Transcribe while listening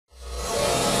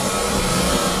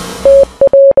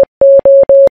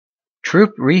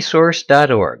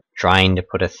troopresource.org, trying to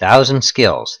put 1,000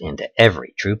 skills into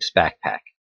every troop's backpack.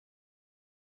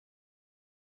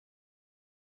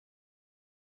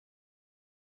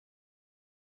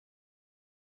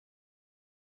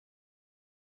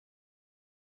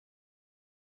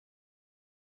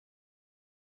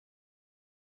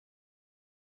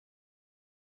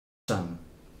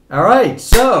 All right,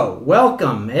 so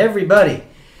welcome everybody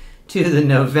to the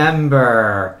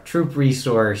November Troop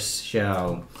Resource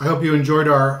Show. I hope you enjoyed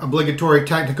our obligatory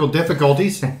technical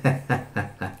difficulties. Don't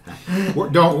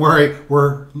worry,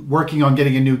 we're working on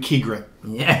getting a new key grip.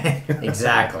 Yeah,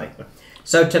 exactly.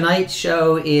 So tonight's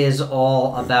show is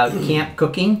all about camp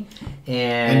cooking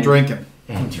and drinking.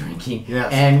 And drinking.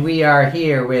 Yes. And we are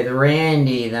here with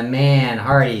Randy, the man,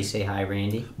 Hardie. Say hi,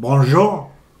 Randy.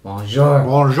 Bonjour. Bonjour.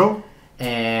 Bonjour.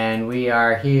 And we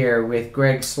are here with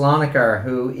Greg Slonaker,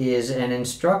 who is an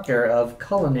instructor of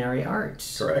culinary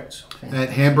arts. Correct.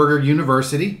 At Hamburger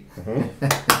University.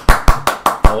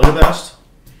 All the best.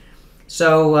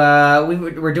 So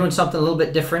we're doing something a little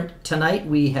bit different tonight.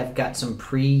 We have got some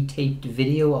pre-taped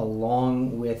video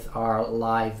along with our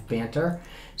live banter.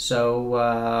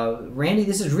 So Randy,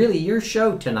 this is really your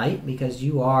show tonight because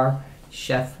you are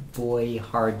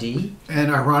Chef-Boy-Hardie.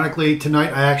 And ironically,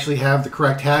 tonight I actually have the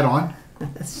correct hat on.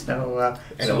 So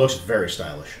it looks very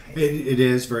stylish. It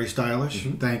is very stylish.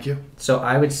 Mm-hmm. Thank you. So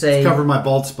I would say cover my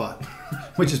bald spot,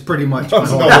 which is pretty much.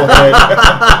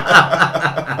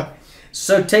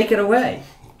 So take it away.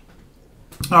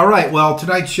 All right. Well,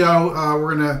 tonight's show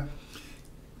we're gonna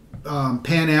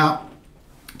pan out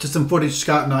to some footage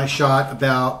Scott and I shot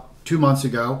about 2 months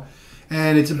ago,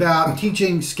 and it's about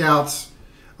teaching scouts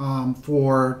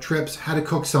for trips how to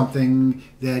cook something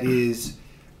that is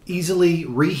easily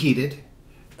reheated.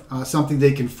 Something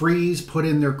they can freeze, put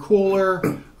in their cooler,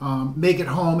 make it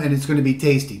home, and it's going to be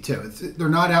tasty too. They're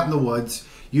not out in the woods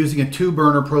using a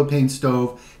 2-burner propane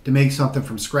stove to make something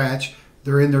from scratch.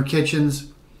 They're in their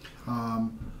kitchens,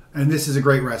 and this is a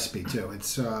great recipe too.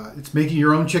 It's making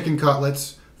your own chicken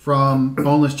cutlets from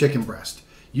boneless chicken breast.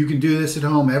 You can do this at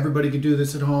home. Everybody can do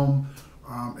this at home.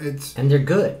 And they're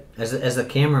good. As the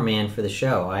cameraman for the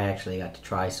show, I actually got to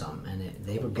try some, and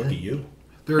they were good. Look at you.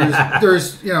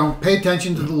 There's pay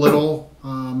attention to the little,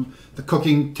 the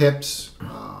cooking tips,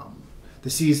 the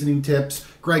seasoning tips.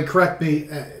 Greg, correct me.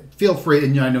 Feel free,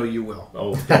 and I know you will.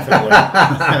 Oh,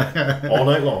 definitely. All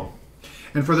night long.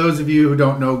 And for those of you who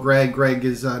don't know Greg, Greg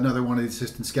is another one of the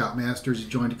assistant scout masters. He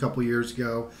joined a couple years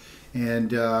ago,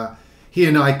 and he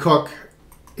and I cook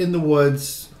in the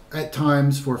woods at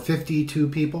times for 52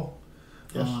 people.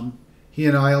 Yes. He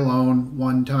and I alone,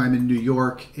 one time in New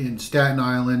York, in Staten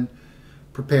Island,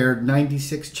 prepared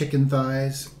 96 chicken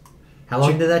thighs. How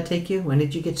long did that take you? When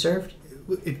did you get served?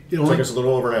 It took us a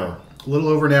little over an hour. A little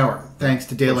over an hour, thanks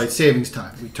to daylight savings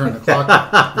time. We turned the clock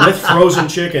back. With frozen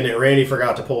chicken that Randy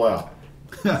forgot to pull out.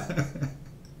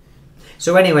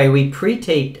 So anyway, we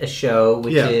pre-taped a show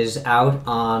which is out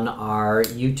on our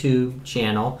YouTube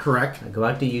channel. Correct. Go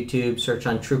out to YouTube, search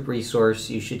on Troop Resource.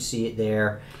 You should see it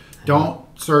there. Don't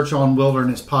search on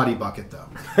Wilderness Potty Bucket, though.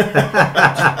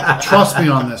 Trust me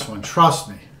on this one. Trust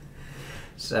me.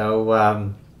 So,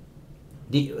 well,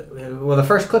 the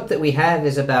first clip that we have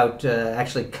is about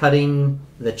actually cutting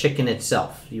the chicken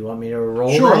itself. You want me to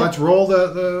roll? Sure. that? Let's roll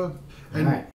the. All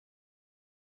right.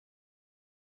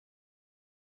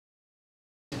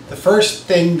 The first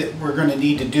thing that we're going to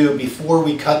need to do before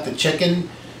we cut the chicken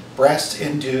breasts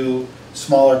into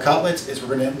smaller cutlets is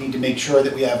we're going to need to make sure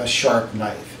that we have a sharp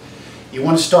knife. You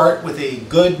want to start with a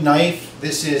good knife.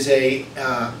 This is a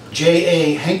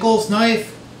J.A. Henkel's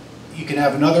knife. You can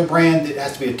have another brand that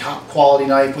has to be a top quality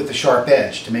knife with a sharp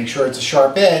edge. To make sure it's a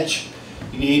sharp edge,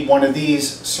 you need one of these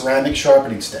ceramic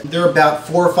sharpening sticks. They're about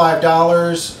 $4 or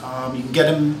 $5. You can get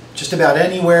them just about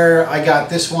anywhere. I got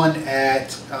this one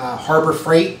at Harbor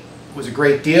Freight. It was a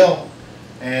great deal,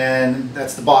 and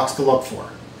that's the box to look for.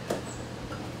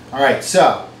 All right,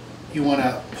 so you want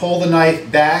to pull the knife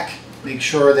back, make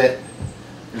sure that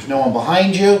there's no one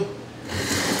behind you.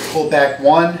 Pull back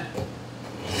 1,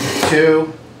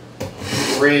 2,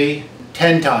 3,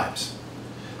 10 times.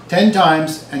 10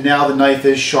 times, and now the knife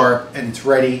is sharp and it's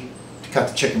ready to cut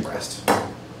the chicken breast.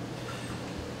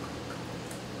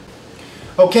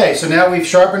 Okay, so now we've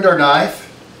sharpened our knife.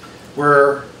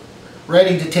 We're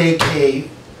ready to take a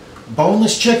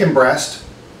boneless chicken breast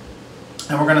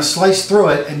and we're going to slice through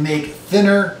it and make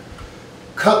thinner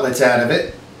cutlets out of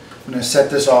it. I'm going to set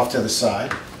this off to the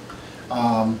side.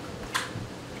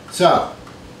 So,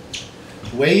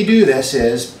 the way you do this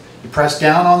is you press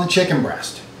down on the chicken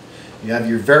breast. You have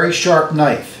your very sharp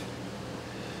knife.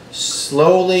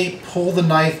 Slowly pull the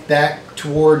knife back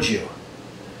towards you.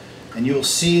 and you'll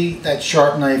see that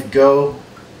sharp knife go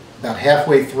about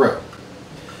halfway through.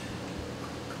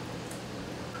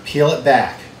 Peel it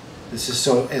back. This is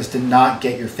so as to not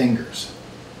get your fingers.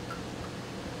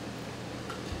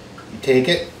 You take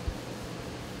it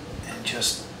and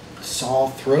just saw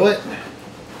through it,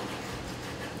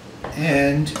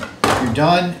 and if you're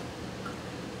done,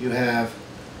 you have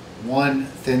one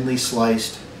thinly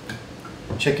sliced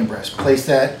chicken breast. Place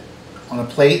that on a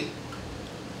plate.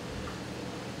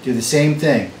 Do the same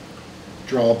thing.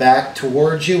 Draw back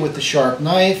towards you with the sharp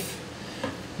knife.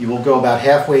 You will go about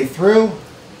halfway through,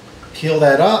 peel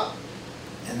that up,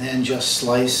 and then just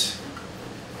slice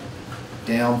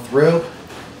down through.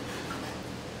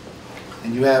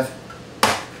 And you have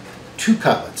 2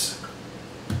 cutlets.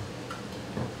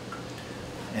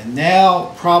 And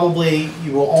now probably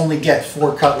you will only get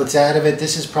 4 cutlets out of it.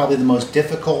 This is probably the most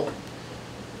difficult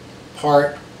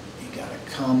part. You gotta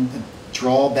come and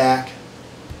draw back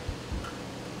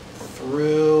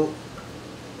through.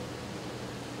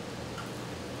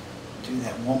 Do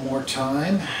that one more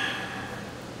time.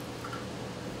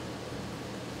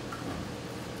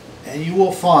 And you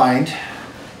will find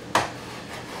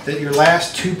that your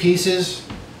last 2 pieces,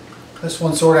 this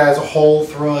one sort of has a hole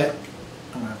through it.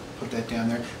 I'm gonna put that down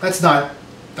there. That's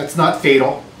not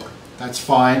fatal. That's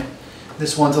fine.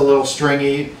 This one's a little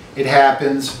stringy. It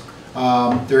happens.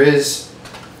 There is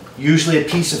usually a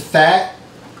piece of fat.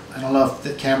 I don't know if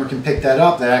the camera can pick that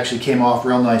up. That actually came off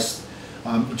real nice.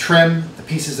 You trim the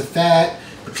pieces of fat,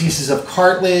 the pieces of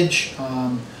cartilage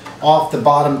off the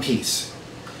bottom piece.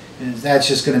 And that's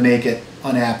just going to make it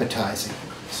unappetizing.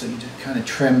 So you just kind of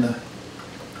trim the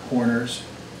corners.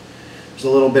 There's a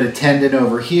little bit of tendon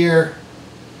over here.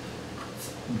 It's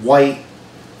white,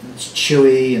 it's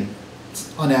chewy, and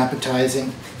it's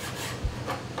unappetizing.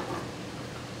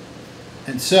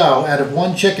 And so, out of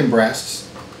 1 chicken breast,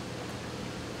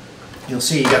 you'll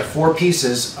see you got 4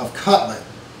 pieces of cutlet.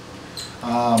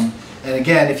 And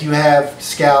again, if you have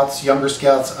scouts, younger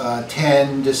scouts,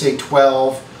 10 to say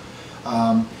 12,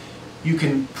 you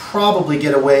can probably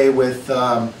get away with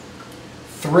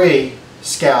 3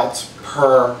 scouts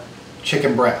per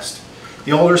chicken breast.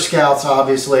 The older scouts,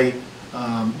 obviously,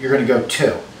 you're going to go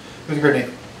 2.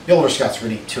 The older scouts are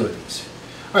going to eat 2 of these.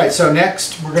 All right, so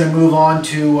next we're going to move on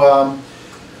to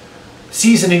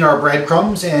seasoning our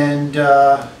breadcrumbs and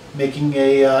making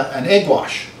an egg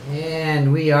wash.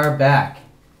 And we are back.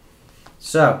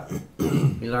 So,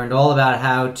 we learned all about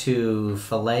how to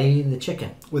fillet the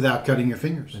chicken. Without cutting your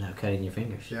fingers. Without cutting your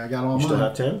fingers. Yeah, I got all mine. You still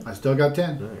have 10? I still got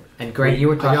 10. Right. And Greg, you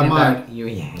were talking mine. about...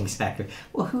 Yeah, exactly.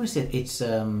 Well, who is it? It's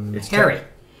Harry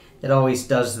that always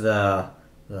does the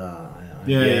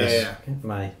Yeah.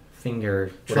 my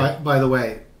finger... By the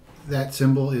way, that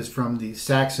symbol is from the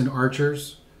Saxon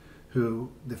archers,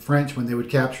 who, the French, when they would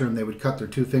capture them, they would cut their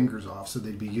 2 fingers off so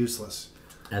they'd be useless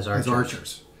As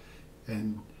archers.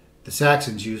 And the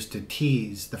Saxons used to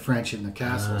tease the French in the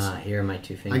castles. Here are my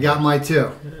 2 fingers. I got my 2.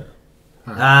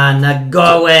 Now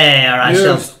go away, or I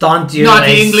shall taunt you not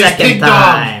a English second pig dog.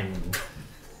 time.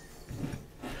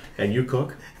 And you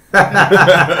cook?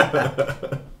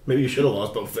 Maybe you should have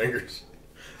lost both fingers.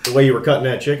 The way you were cutting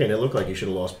that chicken, it looked like you should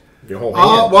have lost your whole hand.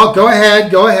 Oh, well, go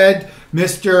ahead,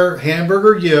 Mr.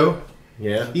 Hamburger, you.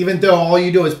 Yeah. Even though all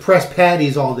you do is press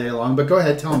patties all day long, but go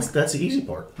ahead, tell me. That's the easy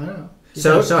part. I don't know.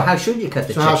 So how should you cut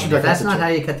the So how chicken? should I If cut that's the not chicken? how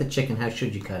you cut the chicken, how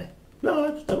should you cut it?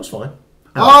 No, that was fine.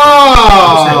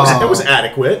 Oh! It was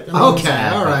adequate. Okay,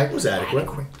 all right. It was adequate.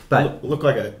 But It looked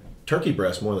like a turkey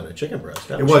breast more than a chicken breast.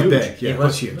 That It was huge. big. Yeah, it it was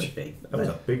was huge. big. That was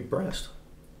a big breast.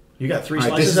 You got 3 All right,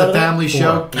 slices this is out a of that? family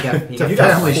show. You got- It's a You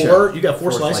got family 4? show. You got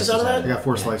 4 4 slices out of I that? got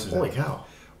 4 slices. Holy cow.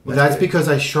 Well, that's because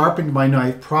I sharpened my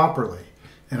knife properly,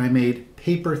 and I made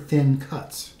paper-thin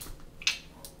cuts.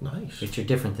 Nice. Which are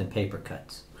different than paper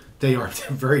cuts. They are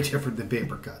very different than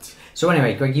paper cuts. So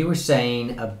anyway, Greg, you were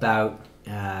saying about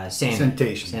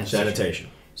Sanitation. Sanitation.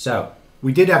 So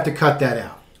We did have to cut that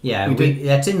out. yeah, We did.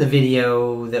 that's in the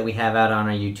video that we have out on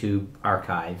our YouTube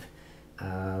archive.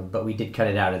 But we did cut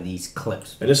it out of these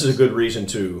clips. And this is a good reason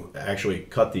to actually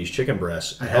cut these chicken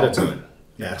breasts ahead of time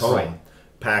at home. Right.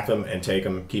 Pack them and take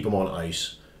them, keep them on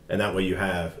ice, and that way you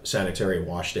have sanitary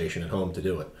wash station at home to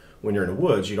do it. When you're in the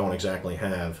woods, you don't exactly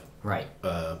have Right.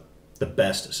 the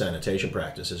best sanitation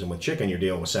practices. And with chicken, you're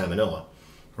dealing with salmonella,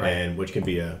 Right. and which can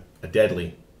be a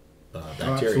deadly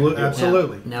bacteria. Absolutely.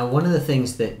 Absolutely. Now, one of the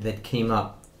things that came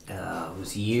up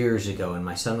was years ago, and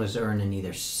my son was earning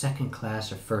either second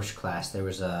class or first class. There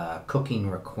was a cooking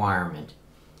requirement,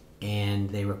 and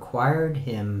they required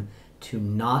him to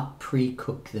not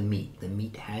pre-cook the meat. The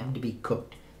meat had to be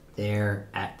cooked there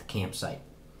at the campsite.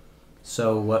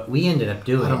 So what we ended up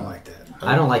doing... I don't like that.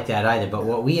 I don't like that either. But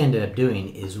what we ended up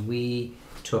doing is we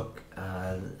took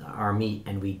our meat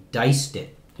and we diced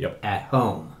it at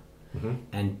home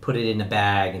and put it in a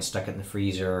bag and stuck it in the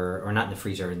freezer, or not in the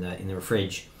freezer, in the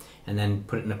fridge, and then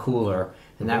put it in a cooler.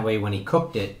 And that way, when he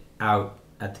cooked it out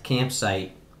at the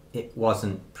campsite, it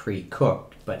wasn't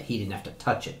pre-cooked, but he didn't have to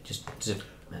touch it. Just zip.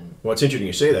 And well, it's interesting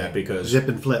you say that, because Zip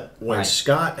and flip. when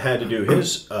Scott had to do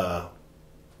his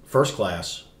first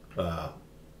class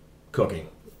cooking,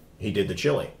 he did the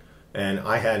chili, and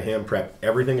I had him prep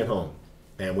everything at home,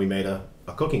 and we made a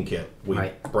cooking kit. We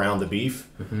browned the beef.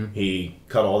 He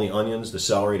cut all the onions, the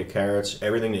celery, the carrots,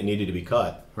 everything that needed to be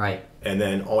cut. Right. And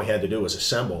then all he had to do was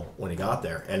assemble when he got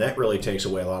there, and that really takes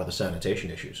away a lot of the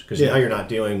sanitation issues, because now you're not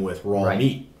dealing with raw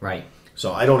meat. Right.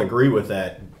 So I don't agree with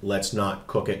that. Let's not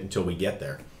cook it until we get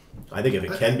there. I think if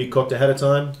it can be cooked ahead of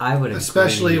time, I would,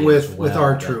 especially with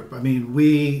our troop. I mean,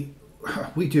 we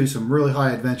do some really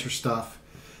high adventure stuff.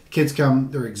 Kids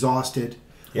come, they're exhausted.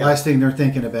 Last thing they're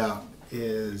thinking about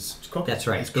is cooking. That's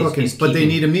right. It's cooking, but they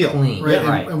need a meal, clean.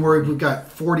 right? And we've got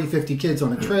 40, 50 kids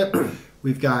on a trip.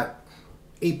 We've got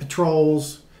 8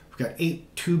 patrols. We've got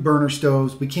 8 2-burner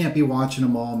stoves. We can't be watching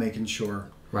them all, making sure.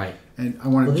 Right. And I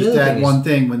want to just add one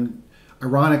thing.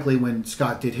 Ironically, when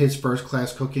Scott did his first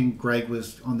class cooking, Greg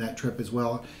was on that trip as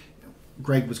well.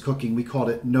 Greg was cooking. We called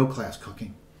it no class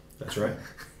cooking. That's right.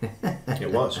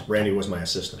 It was. Randy was my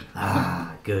assistant.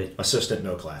 Ah, good. Assistant,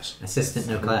 no class. Assistant,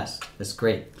 no class. That's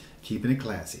great. Keeping it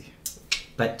classy.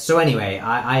 But so anyway,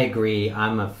 I agree.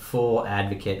 I'm a full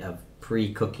advocate of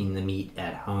pre-cooking the meat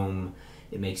at home.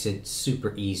 It makes it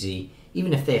super easy,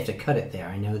 even if they have to cut it there.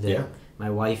 I know that my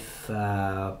wife,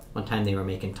 one time they were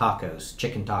making tacos,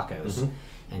 chicken tacos,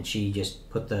 and she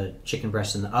just put the chicken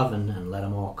breasts in the oven and let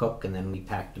them all cook, and then we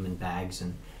packed them in bags,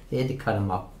 and they had to cut them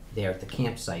up there at the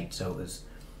campsite, so it was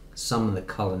some of the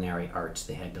culinary arts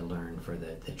they had to learn for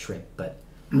the trip, but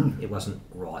it wasn't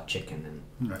raw chicken.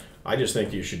 And I just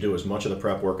think you should do as much of the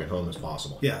prep work at home as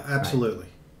possible. Yeah, absolutely.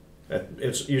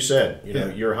 It's, you said,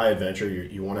 you're high adventure,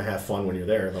 you want to have fun when you're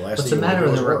there. The last What's thing the you matter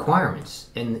want with to do the is work. requirements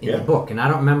in the book? And I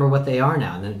don't remember what they are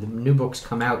now. The new book's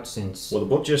come out since... Well, the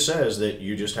book just says that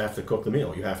you just have to cook the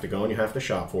meal. You have to go and you have to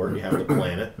shop for it. You have to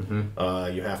plan it.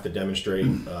 You have to demonstrate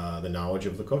the knowledge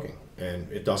of the cooking. And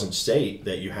it doesn't state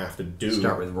that you have to do...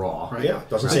 Start with raw. Right. Yeah, it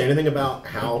doesn't say anything about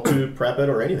how to prep it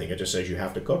or anything. It just says you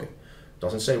have to cook it. It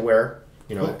doesn't say where,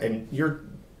 and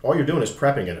all you're doing is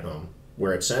prepping it at home,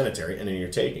 where it's sanitary, and then you're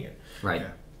taking it. Right.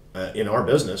 In our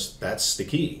business, that's the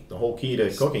key. The whole key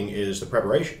to cooking is the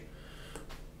preparation.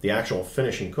 The actual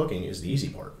finishing cooking is the easy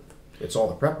part. It's all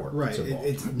the prep work. Right. That's involved.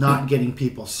 It's not getting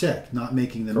people sick, not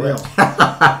making the Correct. meal.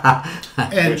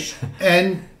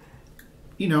 and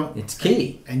It's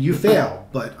key. And you fail,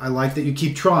 but I like that you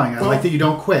keep trying. I like that you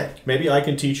don't quit. Maybe I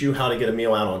can teach you how to get a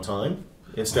meal out on time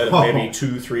instead of maybe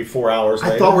 2, 3, 4 hours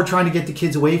later. I thought we're trying to get the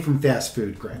kids away from fast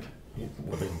food, Greg.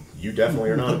 Well, then you definitely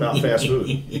are not about fast food.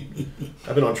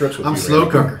 I've been on trips with I'm you. slow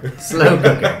Randy. cooker. Slow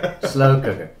cooker. Slow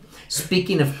cooker.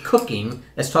 Speaking of cooking,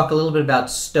 let's talk a little bit about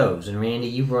stoves. And Randy,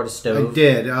 you brought a stove I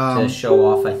did. to show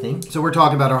off, I think. So we're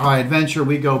talking about our high adventure.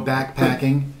 We go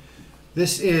backpacking.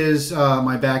 This is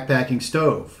my backpacking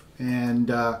stove. And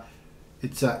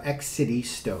it's a X-City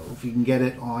stove. You can get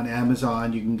it on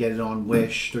Amazon. You can get it on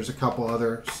Wish. There's a couple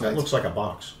other sites. That looks like a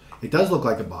box. It does look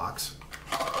like a box.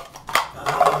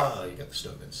 Oh, you got the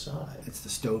stove inside. It's the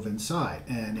stove inside,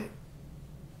 and it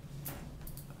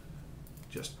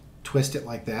just twist it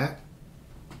like that.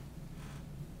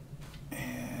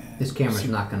 And This camera's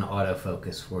not going to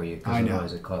autofocus for you because I know.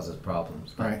 otherwise it causes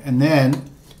problems. All right, and then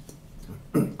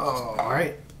all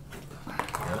right,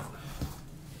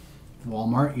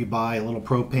 Walmart, you buy a little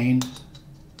propane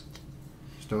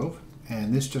stove,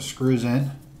 and this just screws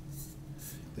in.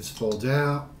 This folds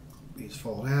out. These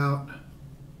fold out.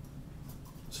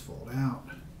 This fold out.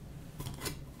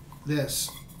 This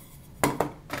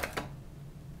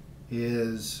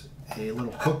is a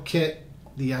little cook kit.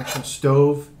 The actual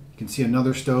stove. You can see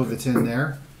another stove that's in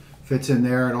there. Fits in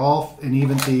there at all, and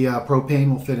even the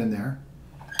propane will fit in there.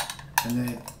 And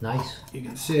then Nice. you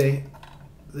can see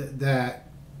that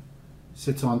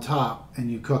sits on top,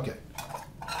 and you cook it.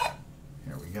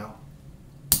 Here we go.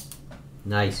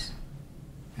 Nice.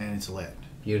 And it's lit.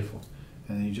 Beautiful.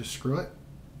 And then you just screw it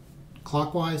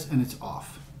clockwise, and it's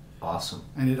off. Awesome.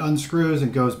 And it unscrews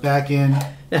and goes back in.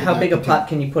 Now, how big a pot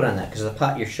can you put on that? Because the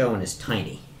pot you're showing is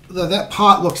tiny. That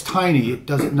pot looks tiny. It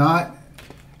does not.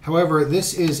 However,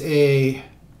 this is a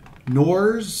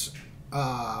Knorr's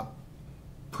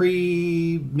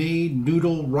pre-made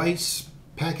noodle rice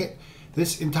packet.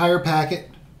 This entire packet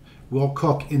will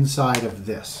cook inside of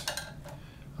this.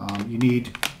 You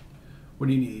need what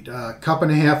do you need? A cup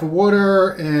and a half of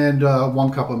water and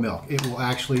 1 cup of milk. It will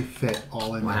actually fit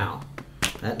all in there. Wow.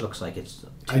 That looks like it's...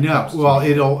 I know. Well,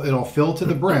 it'll fill to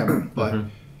the brim, but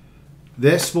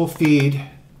this will feed.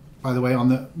 By the way,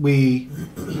 we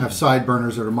have side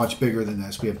burners that are much bigger than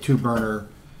this. We have 2-burner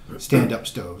stand-up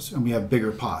stoves, and we have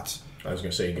bigger pots. I was going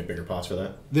to say you get bigger pots for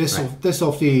that. This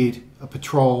will feed a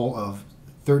patrol of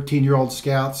 13-year-old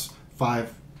scouts,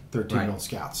 5 13-year-old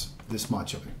scouts. This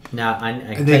much of it. Now, I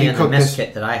can tell you in the mess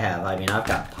kit that I have, I mean, I've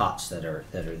got pots that are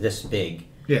this big.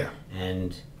 Yeah.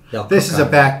 And they'll this is a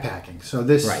backpacking. So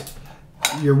this, right.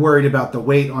 You're worried about the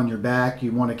weight on your back.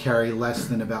 You want to carry less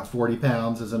than about 40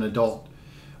 pounds as an adult.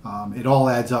 It all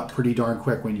adds up pretty darn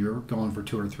quick when you're going for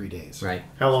 2 or 3 days. Right.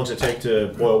 How long does it take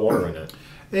to boil water in it?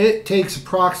 It takes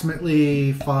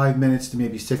approximately 5 minutes to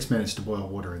maybe 6 minutes to boil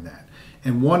water in that.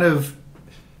 And one of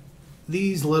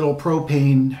these little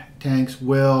propane tanks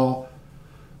will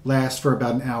last for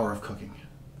about an hour of cooking.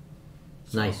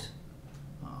 Nice.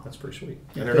 That's pretty sweet.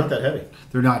 And they're not that heavy.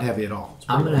 They're not heavy at all.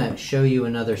 I'm going to show you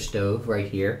another stove right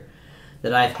here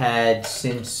that I've had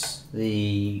since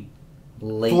the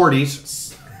late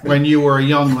 40s, when you were a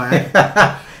young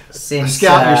lad. Since a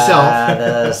scout yourself.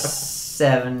 The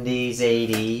 70s,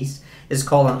 80s. It's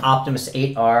called an Optimus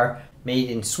 8R, made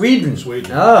in Sweden.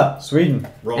 Sweden. Ah, Sweden.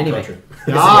 Wrong country.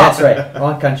 That's right,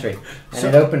 wrong country. And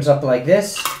it opens up like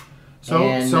this.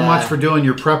 So much for doing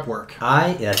your prep work.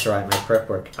 That's right, my prep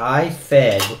work. I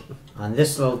fed on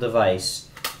this little device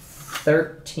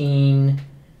 13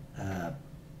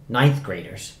 ninth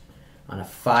graders on a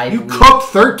 5-week. You cooked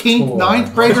 13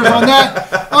 ninth graders on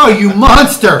that? Oh, you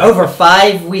monster! Over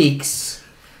 5 weeks.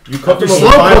 You cooked them slow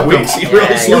over 5 cooked weeks. them. You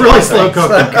really slow cooked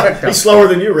them. He's slower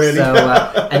than you, Randy.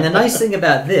 So, and the nice thing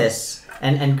about this,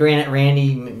 and granted,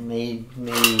 Randy made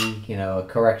me, a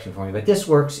correction for me, but this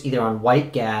works either on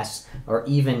white gas or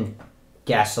even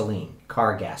gasoline,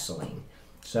 car gasoline.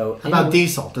 So how about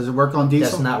diesel? Does it work on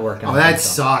diesel? Does not work on diesel. Oh, that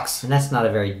sucks. And that's not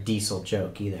a very diesel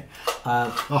joke either.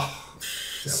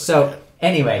 So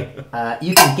anyway,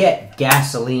 you can get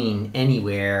gasoline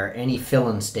anywhere, any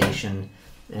filling station,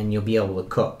 and you'll be able to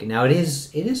cook. Now it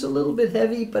is a little bit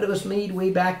heavy, but it was made way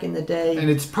back in the day. And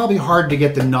it's probably hard to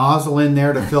get the nozzle in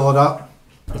there to fill it up.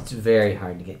 It's very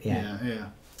hard to get. Yeah.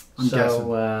 I'm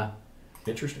guessing.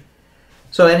 Interesting.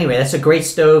 So anyway, that's a great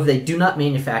stove. They do not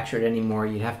manufacture it anymore.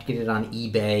 You'd have to get it on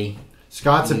eBay.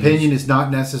 Scott's opinion is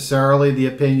not necessarily the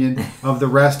opinion of the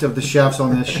rest of the chefs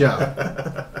on this show.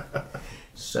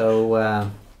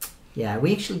 So, we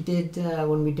actually did,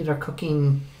 when we did our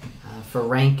cooking for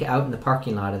rank out in the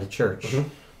parking lot of the church,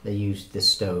 they used this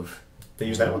stove. They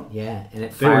use that one? Yeah, and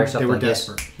it fires up like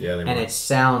desperate. this. Yeah, they were. And it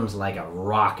sounds like a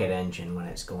rocket engine when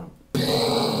it's going.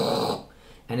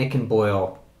 And it can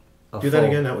boil Do that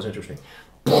again? That was interesting.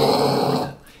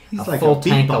 He's a full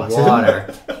tank of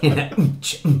water.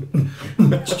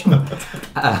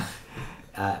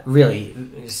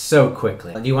 Really, so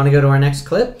quickly. Do you want to go to our next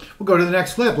clip? We'll go to the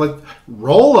next clip. Let's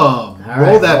roll them. All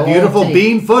Roll right, that roll beautiful tape.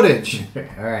 bean footage.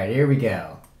 All right, here we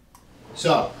go.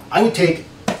 So I would take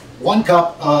 1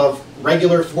 cup of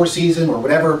regular 4-season or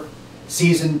whatever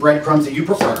seasoned breadcrumbs that you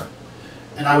prefer,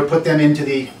 and I would put them into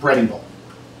the breading bowl.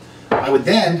 I would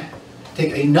then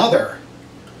take another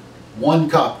 1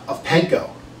 cup of panko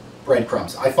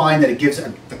breadcrumbs. I find that it gives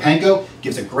the panko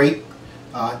gives a great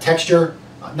texture,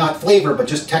 not flavor, but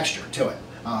just texture to it.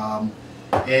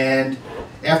 And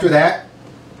after that,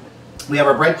 we have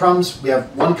our breadcrumbs. We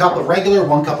have 1 cup of regular,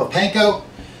 1 cup of panko.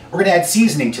 We're going to add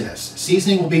seasoning to this.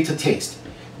 Seasoning will be to taste.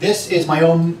 This is my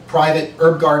own private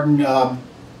herb garden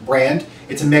brand.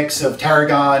 It's a mix of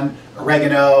tarragon,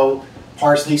 oregano,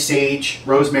 parsley, sage,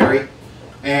 rosemary,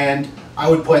 and I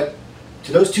would put,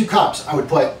 to those 2 cups, I would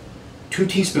put 2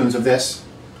 teaspoons of this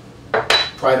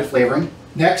private flavoring.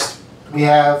 Next, we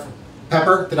have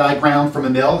pepper that I ground from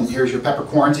a mill, and here's your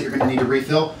peppercorns that you're going to need to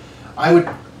refill. I would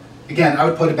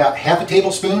put about half a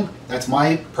tablespoon, that's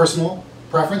my personal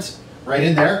preference, right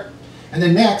in there. And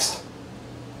then next,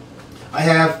 I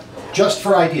have, just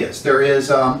for ideas, there is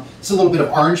it's a little bit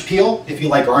of orange peel. If you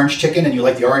like orange chicken and you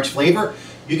like the orange flavor,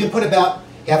 you can put about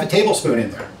half a tablespoon in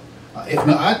there. If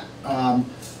not,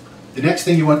 the next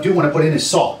thing you want to put in is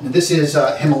salt. Now this is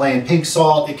Himalayan pink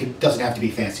salt. It doesn't have to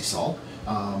be fancy salt.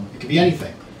 It could be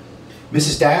anything.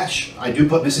 Mrs. Dash, I do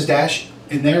put Mrs. Dash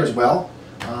in there as well.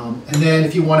 And then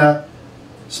if you want to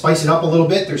spice it up a little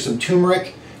bit, there's some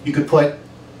turmeric. You could put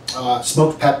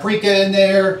smoked paprika in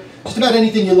there, just about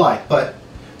anything you like. But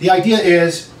the idea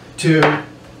is to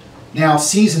now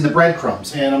season the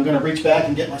breadcrumbs. And I'm going to reach back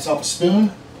and get myself a spoon,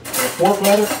 or a fork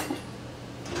rather.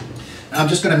 And I'm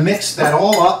just going to mix that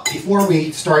all up before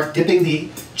we start dipping the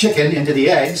chicken into the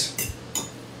eggs.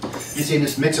 And so you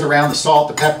just mix it around, the salt,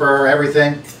 the pepper,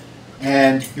 everything,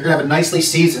 and you're gonna have a nicely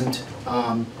seasoned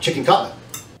chicken cutlet.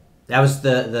 That was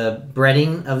the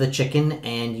breading of the chicken,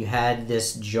 and you had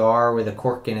this jar with a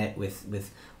cork in it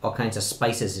with all kinds of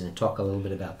spices in it. Talk a little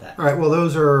bit about that. All right, well,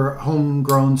 those are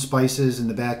homegrown spices in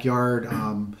the backyard.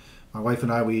 My wife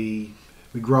and I, we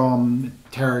grow them: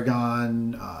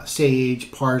 tarragon,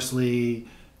 sage, parsley,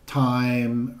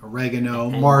 thyme, oregano,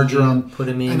 And marjoram. you put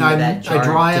them in and that jar I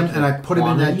dry them and I put them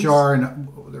in that quantities? jar, and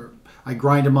I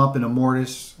grind them up in a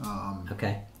mortise.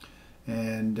 Okay.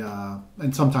 And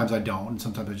sometimes I don't, and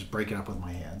sometimes I just break it up with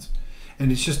my hands.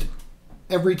 And it's just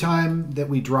every time that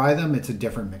we dry them, it's a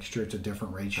different mixture, it's a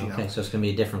different ratio. Okay, so it's going to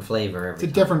be a different flavor every It's a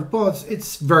time. different. Well,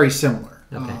 it's very similar.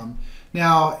 Okay.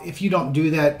 Now, if you don't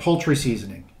do that, poultry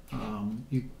seasoning,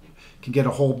 you can get a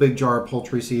whole big jar of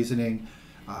poultry seasoning.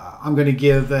 I'm going to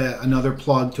give another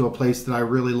plug to a place that I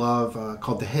really love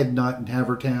called the Head Nut in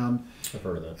Havertown. I've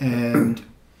heard of that. And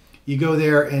you go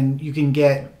there and you can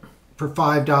get, for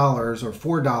 $5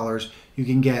 or $4, you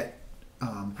can get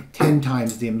 10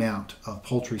 times the amount of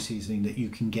poultry seasoning that you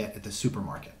can get at the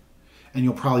supermarket. And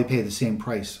you'll probably pay the same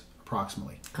price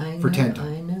approximately for 10 times.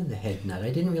 I know the Head Nut.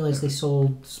 I didn't realize they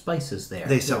sold spices there.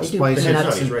 They sell do spices.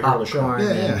 peanuts He's and right here on the show.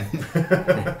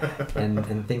 popcorn Yeah,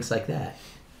 and things like that.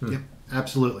 Yep,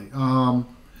 absolutely.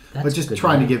 That's But just good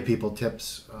trying to know. give people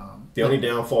tips. The only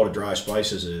downfall to dry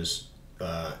spices is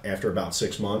after about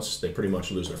 6 months, they pretty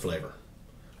much lose their flavor.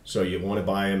 So you want to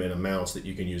buy them in amounts that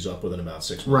you can use up within about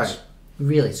 6 months. Right.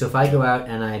 Really? So if I go out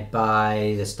and I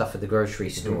buy the stuff at the grocery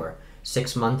store,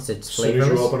 6 months it's As soon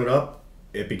flavorless? as you open it up,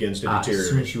 it begins to deteriorate. As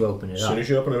soon as you open it As up. soon as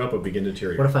you open it up, it'll begin to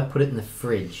deteriorate. What if I put it in the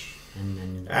fridge?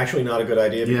 And Actually, not a good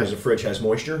idea because Yeah. the fridge has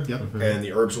moisture, Yep. and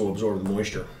the herbs will absorb the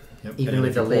moisture. Yep. even and with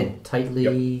if the you lid pull-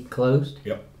 tightly closed?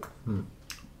 Yep.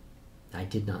 I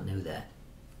did not know that.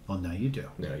 Well, now you do.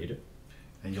 No, you do.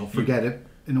 And you'll forget it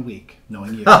in a week,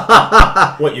 knowing you.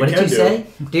 What you What can did you do, say?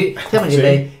 Tell me,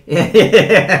 See?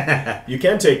 they. you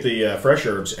can take the fresh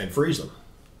herbs and freeze them.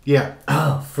 Yeah,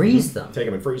 Oh, freeze them. Take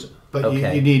them and freeze them. but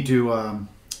Okay. you need to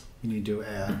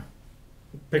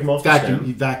Pick them off the vacuum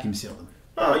stem. vacuum seal them.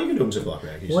 Oh, you can do them Ziploc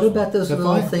bag. What about those Is that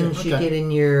little fine? things Yeah, you okay. get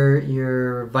in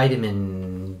your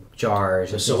vitamin jars?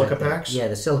 The and things silica like that? packs? Yeah,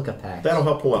 the silica packs. That'll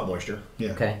help pull out moisture,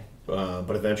 Yeah. Okay,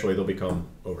 but eventually they'll become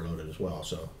overloaded as well.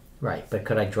 So right. But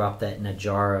could I drop that in a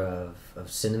jar of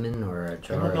cinnamon or a I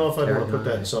jar don't know of if I'd want to put that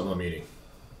tarragon? in something I'm eating.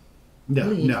 No,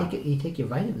 Well, you no. you take your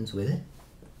vitamins with it.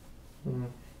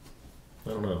 I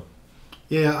don't know.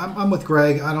 Yeah, I'm with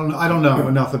Greg. I don't know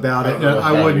enough about I it. don't know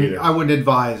I about it wouldn't. either. I wouldn't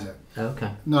advise it. Okay.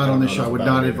 Not I on don't the know show. I enough would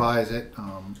about not it either. advise it.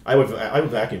 I would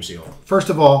vacuum seal. First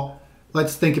of all,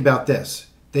 let's think about this.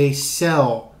 They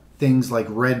sell things like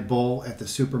Red Bull at the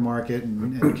supermarket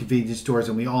and convenience stores,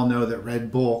 and we all know that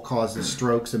Red Bull causes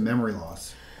strokes and memory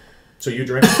loss. So you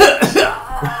drink.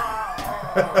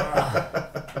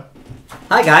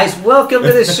 Hi guys, welcome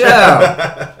to the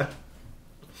show.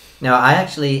 No, I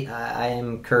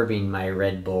am curbing my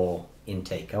Red Bull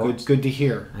intake. Good to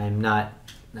hear. I'm not.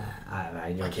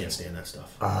 I I can't stand that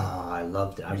stuff. Oh, I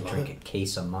loved it. I would love drink it? a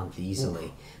case a month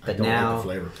easily. I But don't like now, the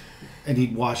flavor. And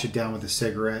he'd wash it down with a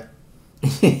cigarette.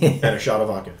 And a shot of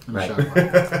vodka. Right. Shot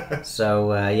it.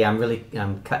 so yeah,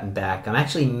 I'm cutting back. I'm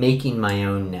actually making my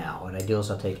own now. What I do is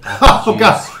I'll take apple Oh juice.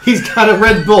 God, he's got a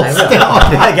Red Bull I will. still.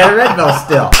 I got a Red Bull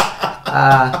still.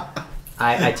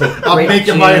 I take I'm grape making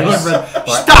juice my own Red.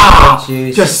 or Stop! apple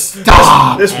juice. Just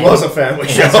stop! This And- was a family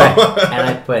show. That's right. And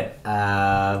I put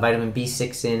vitamin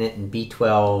B6 in it, and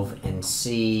B12, and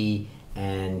C,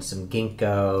 and some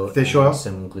ginkgo, Fish and oil?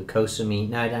 some glucosamine.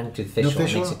 No, I don't do fish No oil.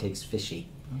 fish It makes oil? it taste fishy.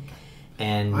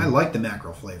 And I like the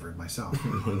macro flavored myself.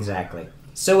 exactly.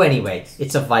 So anyway,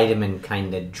 it's a vitamin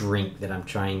kind of drink that I'm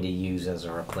trying to use as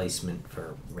a replacement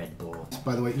for Red Bull.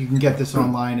 By the way, you can get this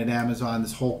online at Amazon.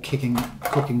 This whole cooking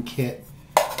kit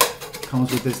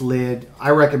comes with this lid. I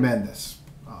recommend this.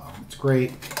 It's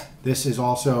great. This is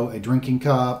also a drinking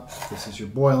cup. This is your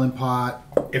boiling pot.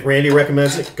 If Randy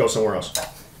recommends it, go somewhere else.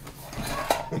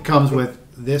 It comes with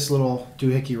this little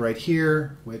doohickey right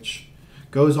here, which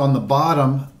goes on the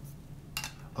bottom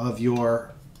of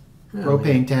your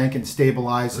propane tank and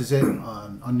stabilizes it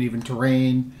on uneven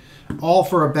terrain. All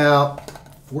for about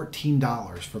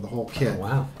 $14 for the whole kit.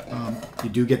 Wow. You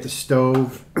do get the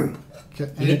stove. You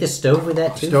get the stove with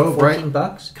that too? Stove, for right.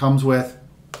 $14? Comes with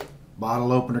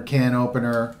bottle opener, can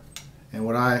opener, and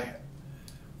what I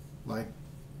like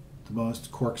the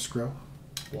most, corkscrew.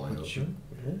 Wine opener.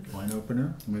 Wine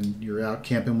opener when you're out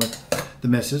camping with the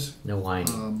missus. No wine.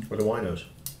 Or the winos.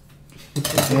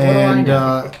 And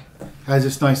know? has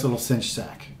this nice little cinch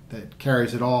sack that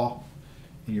carries it all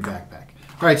in your backpack.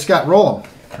 All right, Scott, roll them.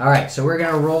 All right, so we're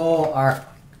going to roll our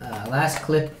last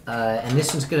clip, and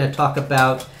this one's going to talk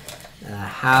about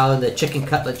how the chicken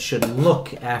cutlet should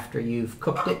look after you've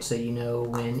cooked it, so you know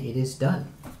when it is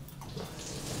done.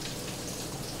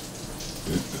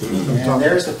 And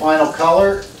there's the final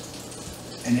color,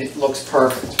 and it looks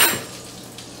perfect.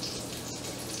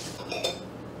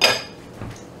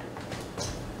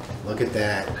 Look at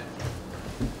that.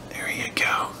 There you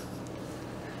go.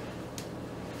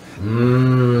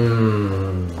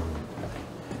 Mmm.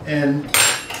 And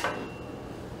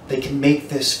they can make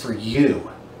this for you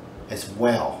as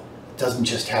well. It doesn't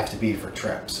just have to be for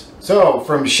trips. So,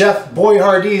 from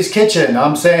Chef-Boy-Hardie's kitchen,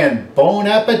 I'm saying bon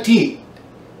appetit.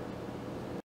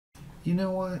 You know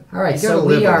what? All right, so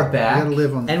we are back,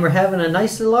 and we're having a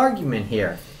nice little argument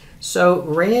here. So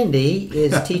Randy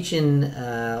is teaching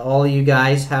all you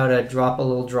guys how to drop a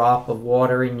little drop of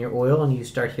water in your oil, and you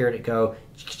start hearing it go.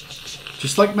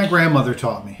 Just like my grandmother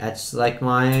taught me. That's like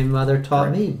my mother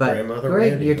taught me. But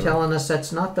Greg, you're telling us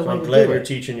that's not the way to do it. I'm glad you're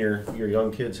teaching your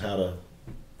young kids how to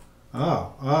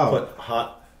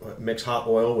mix hot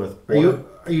oil with water.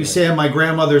 Are you saying my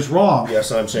grandmother's wrong?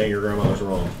 Yes, I'm saying your grandmother's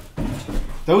wrong.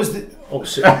 Those. Oh,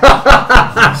 sit.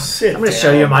 Sit. I'm going to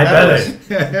show you my belly.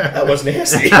 That was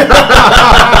nasty.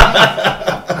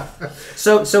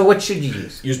 So what should you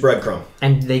use? Use breadcrumb.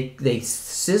 And they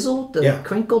sizzle? Do they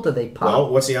crinkle? Do they pop? Well,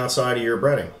 what's the outside of your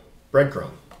breading?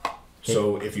 Breadcrumb.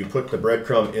 So if you put the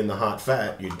breadcrumb in the hot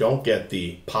fat, you don't get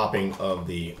the popping of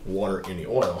the water in the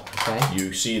oil. Okay.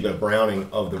 You see the browning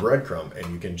of the breadcrumb,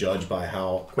 and you can judge by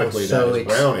how quickly that is browning.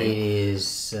 So it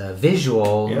is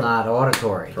visual, not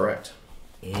auditory. Correct.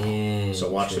 So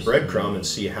watch the breadcrumb and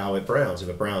see how it browns. If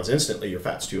it browns instantly, your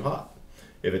fat's too hot.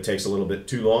 If it takes a little bit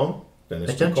too long, then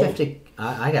it's too cold. But don't you have to...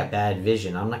 I got bad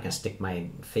vision. I'm not going to stick my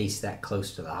face that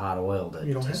close to the hot oil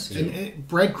to see. And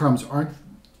breadcrumbs aren't...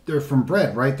 They're from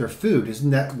bread, right? They're food.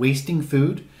 Isn't that wasting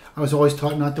food? I was always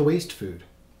taught not to waste food.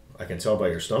 I can tell by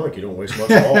your stomach you don't waste much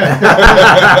at all.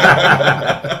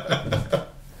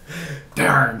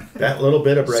 Darn. That little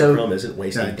bit of breadcrumb isn't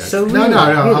wasted. So really,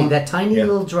 really that tiny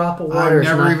little drop of water I've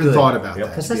never even thought about that.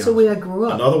 Because that's the way I grew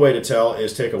up. Another way to tell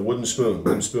is take a wooden spoon.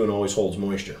 Wooden spoon always holds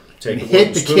moisture.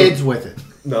 Hit the kids with it.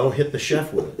 No, hit the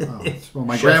chef with it. Well,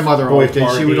 my grandmother always did.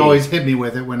 She would always hit me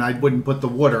with it when I wouldn't put the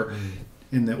water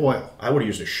in the oil. I would have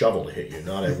used a shovel to hit you,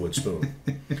 not a wood spoon.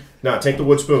 Now, take the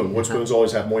wood spoon. Wood spoons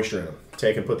always have moisture in them.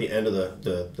 Take and put the end of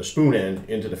the spoon end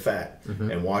into the fat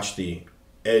and watch the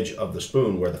edge of the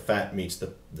spoon where the fat meets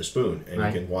the spoon, and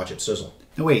you can watch it sizzle.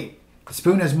 No, wait. The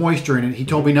spoon has moisture in it. He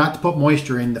told me not to put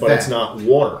moisture in the fat. But it's not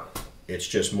water. It's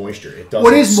just moisture. It doesn't.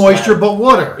 What is moisture but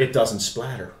water? It doesn't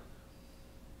splatter.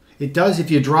 It does if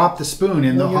you drop the spoon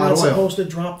in the hot oil. You're not supposed to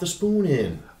drop the spoon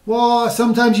in. Well,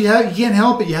 sometimes you can't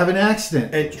help it. You have an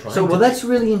accident. That's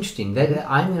really interesting.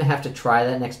 I'm going to have to try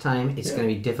that next time. It's going to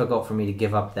be difficult for me to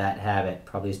give up that habit.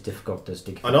 Probably as difficult as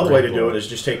to. Another way to do it is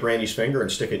just take Randy's finger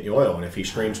and stick it in the oil, and if he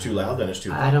screams too loud, then it's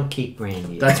too loud. I don't keep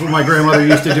Randy. That's what my grandmother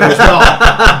used to do as well.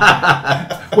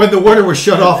 When the water was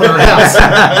shut off in her house.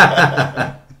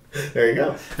 There you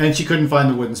go. And she couldn't find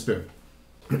the wooden spoon.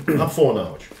 I'm full of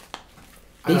knowledge.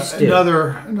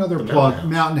 Another plug,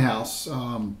 Mountain House.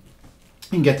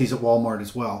 You can get these at Walmart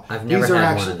as well. I've never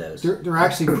had one of those. They're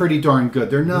actually pretty darn good.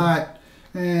 They're not,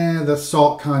 the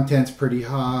salt content's pretty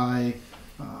high.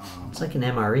 It's like an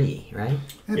MRE, right?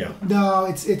 Yeah. No,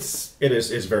 it's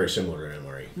very similar to an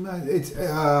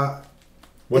MRE.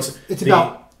 It's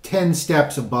about 10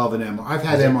 steps above an MRE. I've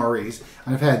had MREs,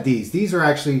 and I've had these. These are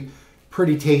actually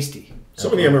pretty tasty.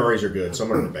 Some of the MREs are good.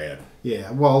 Some are bad.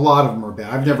 Yeah, well, a lot of them are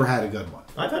bad. I've never had a good one.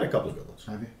 I've had a couple of good ones.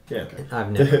 Have you? Yeah. Okay.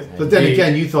 I've never. But then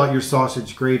again, you thought your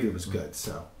sausage gravy was good,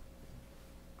 so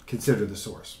consider the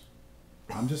source.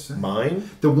 I'm just saying. Mine?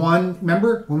 The one,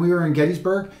 remember when we were in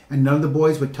Gettysburg and none of the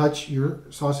boys would touch your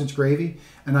sausage gravy?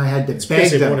 And I had to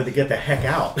beg them. They wanted to get the heck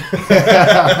out.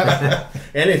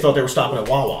 And they thought they were stopping at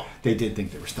Wawa. They did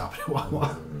think they were stopping at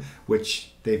Wawa,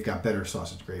 which they've got better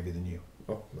sausage gravy than you.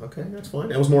 Oh, okay, that's fine.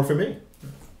 That was more for me.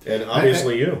 And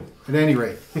obviously you. At any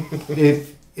rate,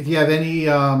 if you have any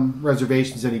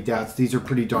reservations, any doubts, these are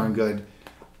pretty darn good.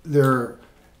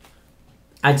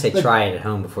 I'd say try it at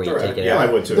home before you take it out. Yeah, I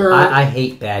would too. I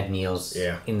hate bad meals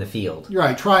in the field. You're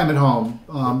right. Try them at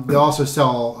home. They also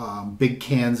sell big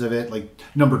cans of it, like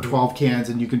number 12 cans,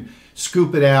 and you can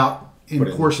scoop it out in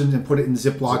portions and put it in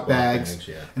Ziploc bags.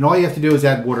 And all you have to do is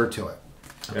add water to it.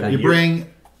 Okay. You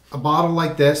bring a bottle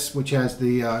like this, which has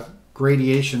the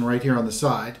gradation right here on the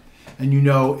side, and you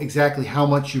know exactly how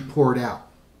much you poured out.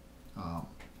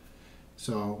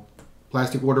 So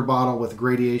plastic water bottle with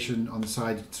gradation on the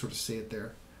side, you can sort of see it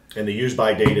there. And the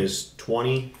use-by date is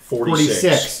 2046.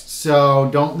 46. So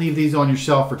don't leave these on your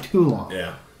shelf for too long.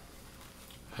 Yeah.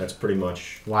 That's pretty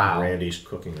much Wow. Randy's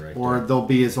cooking right Or there. they'll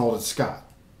be as old as Scott.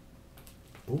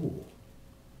 Ooh.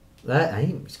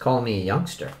 He's calling me a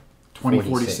youngster.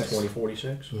 2046.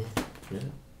 2046? Yeah.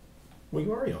 Well,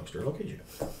 you are a youngster. Look at you.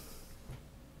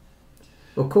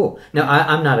 Well, cool. No,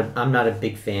 I'm not a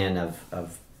big fan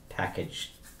of packaged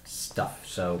stuff.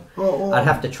 So Well, I'd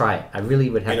have to try it. I really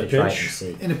would have In to a try it pinch? and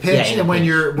see. In a pinch, Yeah, in a and when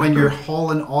pinch. you're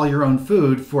hauling all your own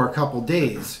food for a couple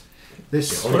days,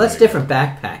 this Well, that's different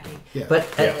backpacking. Yeah. But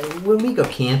Yeah. when we go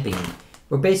camping,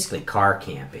 we're basically car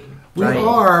camping. we right?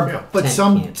 are, Yeah. but Tent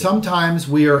camping. sometimes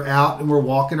we are out and we're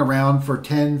walking around for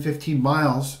 10, 15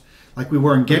 miles, like we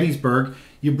were in Gettysburg.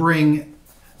 You bring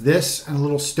this and a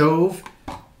little stove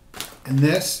and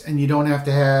this, and you don't have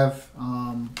to have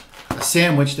a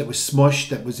sandwich that was smushed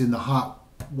that was in the hot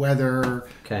weather.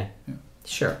 Okay.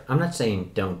 Sure. I'm not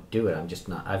saying don't do it. I'm just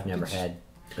not. I've never had.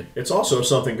 It's also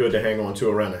something good to hang on to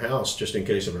around the house just in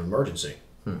case of an emergency.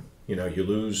 You know, you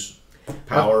lose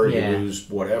power, Yeah. you lose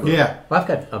whatever. Yeah, Well, I've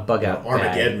got a bug out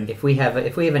Armageddon. bag. If we have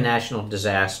a national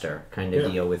disaster kind of Yeah.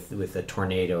 deal with a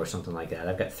tornado or something like that,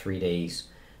 I've got 3 days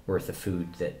worth of food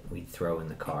that we throw in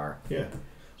the car. Yeah.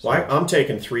 Well, I'm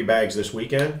taking 3 bags this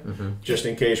weekend just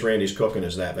in case Randy's cooking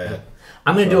is that bad.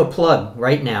 I'm going to do a plug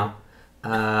right now.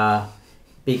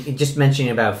 Just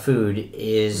mentioning about food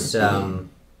is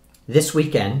this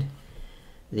weekend,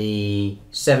 the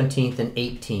 17th and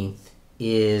 18th,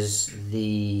 is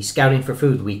the Scouting for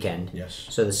Food weekend. Yes.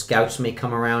 So the scouts may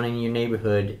come around in your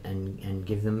neighborhood and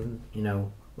give them,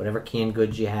 whatever canned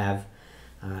goods you have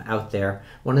out there.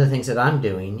 One of the things that I'm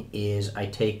doing is I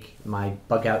take my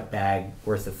bug out bag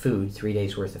worth of food, 3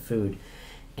 days worth of food,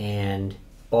 and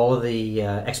all of the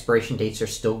expiration dates are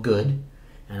still good,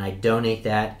 and I donate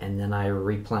that, and then I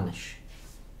replenish.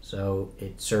 So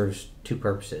it serves 2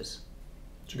 purposes.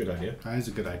 It's a good idea. that is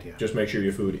a good idea. Just make sure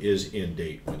your food is in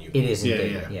date when you It is Yeah,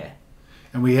 indeed, yeah. yeah.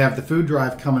 And we have the food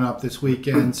drive coming up this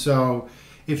weekend. So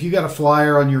if you got a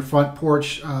flyer on your front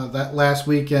porch that last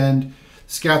weekend,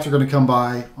 scouts are going to come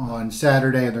by on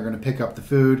Saturday and they're going to pick up the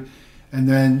food. And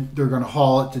then they're going to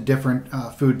haul it to different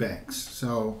food banks.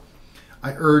 So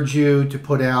I urge you to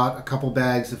put out a couple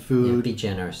bags of Yeah, food. be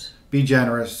generous. Be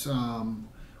generous.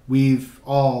 We've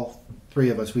all 3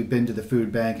 of us, we've been to the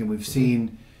food bank and we've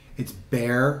seen it's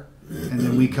bare. And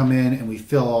then we come in and we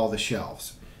fill all the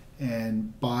shelves.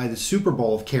 And by the Super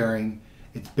Bowl of caring,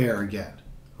 it's bare again.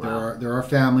 Wow. There are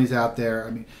families out there.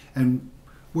 I mean, and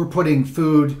we're putting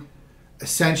food,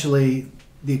 essentially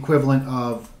the equivalent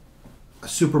of a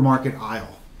supermarket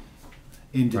aisle,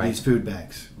 into Right. these food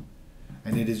banks,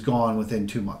 and it is gone within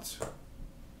 2 months.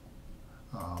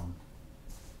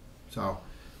 So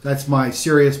that's my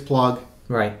serious plug.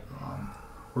 Right.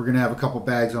 We're going to have a couple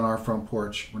bags on our front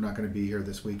porch. We're not going to be here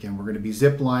this weekend. We're going to be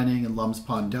zip lining in Lum's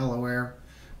Pond, Delaware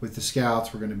with the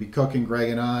scouts. We're going to be cooking, Greg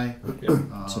and I. Yeah,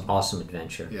 It's an awesome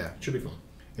adventure. Yeah, it should be fun.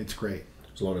 it's great.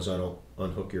 As long as I don't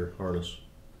unhook your harness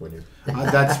when you're...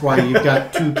 That's why you've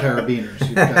got 2 carabiners.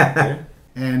 You've got,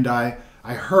 and I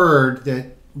heard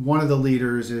that one of the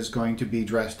leaders is going to be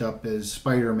dressed up as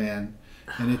Spider-Man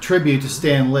in a tribute to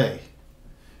Stan Lee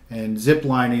and zip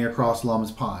lining across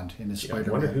Lum's Pond in his I wonder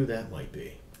Spider-Man. who that might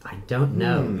be. I don't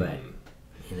know, Hmm. but,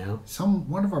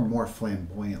 One of our more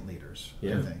flamboyant leaders,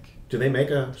 Yeah. I think. Do they make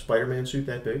a Spider-Man suit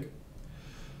that big?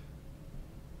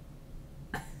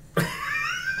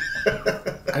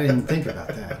 I didn't think about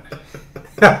that.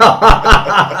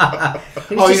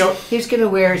 He's going to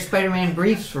wear Spider-Man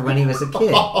briefs for when he was a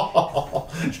kid.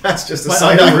 That's just a Well,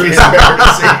 sight I I guess- can't bear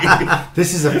to see.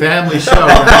 This is a family show.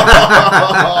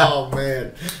 Oh,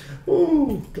 man.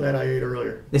 Ooh, glad I ate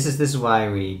earlier. This is why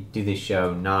we do this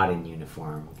show not in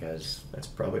uniform, because That's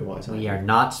probably why. we are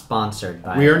not sponsored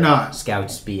by We are not.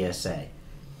 Scouts BSA.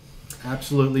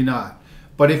 Absolutely not.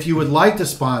 But if you would like to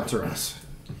sponsor us,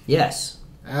 Yes.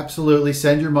 absolutely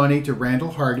send your money to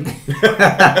Randall Hardy.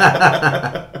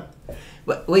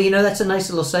 Well, that's a nice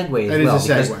little segue as That is well. a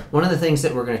Because segue. one of the things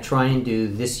that we're going to try and do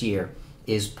this year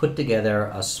is put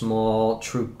together a small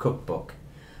troop cookbook,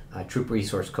 a troop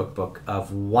resource cookbook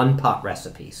of one-pot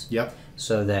recipes. Yep.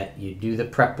 So that you do the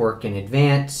prep work in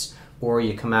advance, or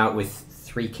you come out with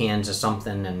 3 cans of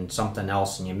something and something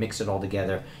else, and you mix it all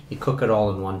together. You cook it all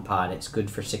in one pot. It's good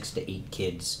for 6 to 8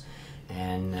 kids.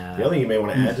 And The other thing you may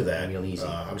want to add to that, real easy.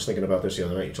 I was thinking about this the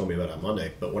other night. You told me about it on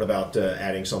Monday. But what about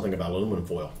adding something about aluminum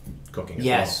foil cooking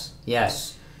as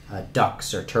Yes.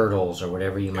 Ducks or turtles or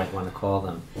whatever you might want to call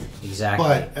them. Exactly.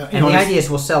 But, and the idea is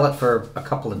we'll sell it for a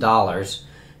couple of dollars,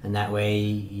 and that way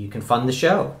you can fund the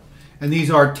show. And these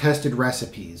are tested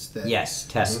recipes. That Yes,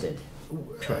 tested.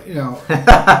 you know,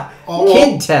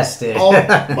 Kid tested.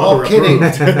 all kidding.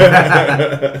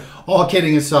 All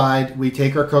kidding aside, we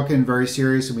take our cooking very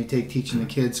serious, and we take teaching the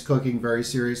kids cooking very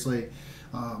seriously.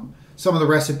 Some of the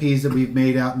recipes that we've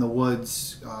made out in the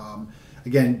woods,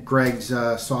 again, Greg's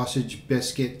sausage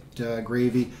biscuit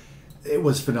gravy, it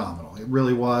was phenomenal. It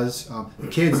really was. The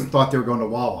kids thought they were going to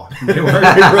Wawa. They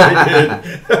really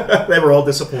did. They were all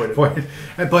disappointed.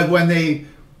 But when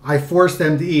I forced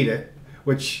them to eat it,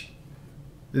 which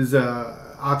is a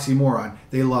oxymoron,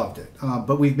 they loved it.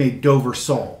 But we've made Dover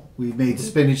sole. We've made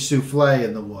spinach souffle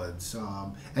in the woods.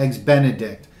 Eggs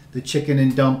Benedict. The chicken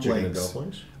and dumplings.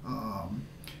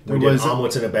 We did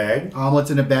omelets in a bag. Omelets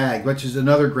in a bag, which is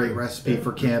another great recipe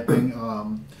for camping.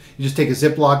 You just take a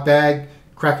Ziploc bag,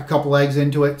 crack a couple eggs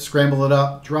into it, scramble it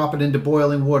up, drop it into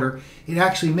boiling water. It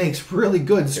actually makes really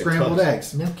good scrambled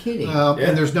eggs. No kidding.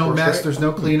 And there's no mess, there's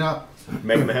no cleanup.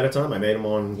 Make them ahead of time. I made them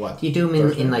on what? Do you do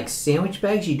them in like sandwich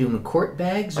bags? You do them in quart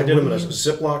bags? I did them in a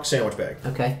Ziploc sandwich bag.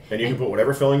 Okay. And you can put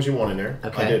whatever fillings you want in there.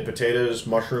 Okay. I did potatoes,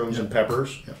 mushrooms, and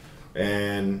peppers. Yep.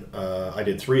 And I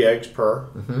did 3 eggs per.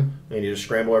 And you just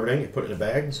scramble everything. You put it in a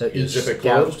bag. So you each zip it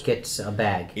scout closed. gets a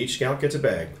bag. Each scout gets a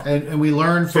bag. And we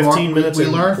learn from 15 minutes we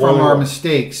in learn from boiling our water.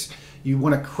 mistakes. You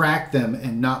want to crack them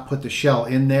and not put the shell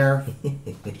in there.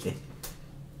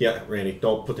 Yeah, Randy,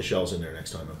 don't put the shells in there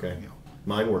next time, okay?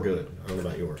 Mine were good. I don't know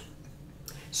about yours.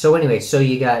 So anyway, let's say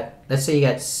you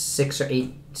got 6 or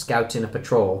 8 scouts in a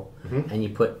patrol, and you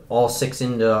put all 6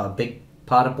 into a big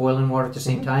pot of boiling water at the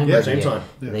same time? Yeah, Or same do time.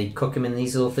 They cook them in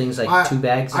these little things like 2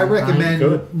 bags I at a time? recommend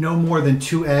Good. no more than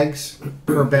 2 eggs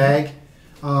per bag.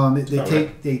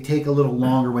 They take a little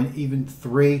longer. When even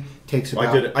 3 takes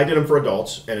about. I did them for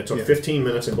adults, and it took Yeah. 15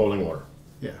 minutes in boiling water.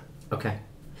 Yeah. Okay.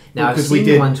 Now I've Because seen we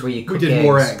the did- ones where you cook we did eggs,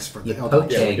 more eggs for you the poach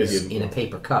adults. Yeah, we did eggs the- in a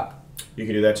paper cup. You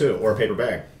can do that too, or a paper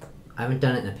bag. I haven't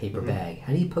done it in a paper bag.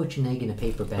 How do you poach an egg in a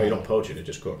paper bag? No, you don't poach it; it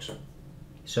just cooks.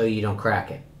 So you don't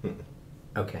crack it?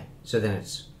 Okay. So then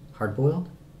it's hard-boiled?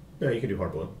 Yeah, you can do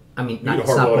hard boiled. I mean, You not, can it's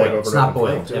not hard-boil egg boiled. over It's an not open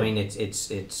flame, boiled. too. I mean,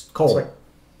 it's cold.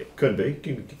 It could be.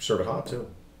 You can serve it hot too.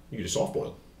 You can just soft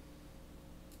boil.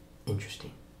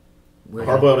 Interesting. A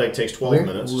hard-boiled egg takes 12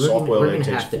 minutes. Soft-boiled We're egg going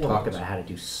to takes have to 4 talk minutes. about how to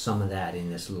do some of that in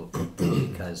this little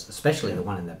cookbook because, especially the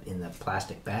one in the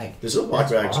plastic bag. This Ziploc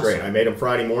That's bag's awesome. great. I made them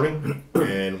Friday morning,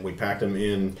 and we packed them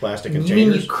in plastic You mean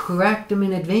containers. you cracked them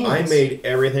in advance? I made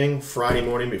everything Friday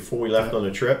morning before we left on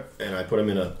the trip, and I put them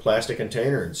in a plastic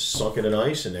container and sunk it in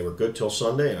ice, and they were good till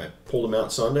Sunday, and I pulled them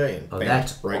out Sunday, and Oh, bam,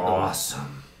 that's right in the-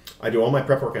 awesome. I do all my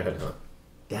prep work ahead of time.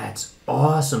 That's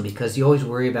awesome because you always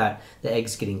worry about the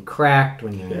eggs getting cracked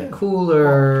when you're in Yeah. the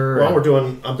cooler. Well,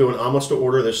 I'm doing omelets to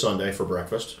order this Sunday for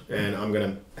breakfast, and I'm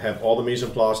gonna have all the mise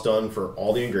en place done for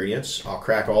all the ingredients. I'll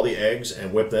crack all the eggs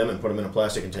and whip them and put them in a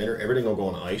plastic container. Everything will go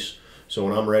on ice. So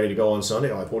when I'm ready to go on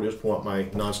Sunday, all I just pull out my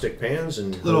nonstick pans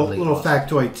and Little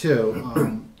factoid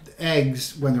too.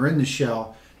 Eggs, when they're in the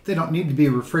shell, they don't need to be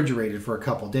refrigerated for a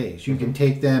couple days. You can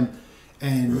take them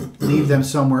and leave them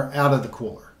somewhere out of the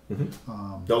cooler.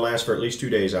 they'll last for at least 2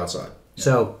 days outside.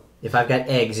 So if I've got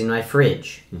eggs in my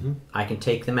fridge, I can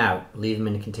take them out, leave them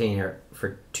in a container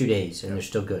for 2 days, and they're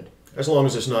still good. As long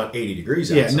as it's not 80 degrees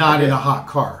Yeah, outside. not in a hot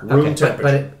car. Room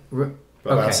temperature. About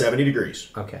okay. 70 degrees.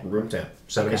 Okay. Room temp.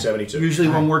 70, Okay. 72. Usually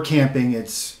when we're camping,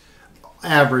 it's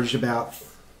averaged about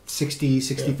 60,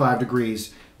 65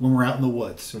 degrees when we're out in the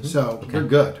woods. So they're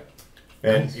good.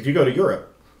 And if you go to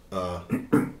Europe,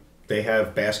 they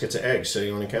have baskets of eggs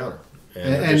sitting on the counter.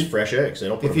 And they're just fresh eggs. They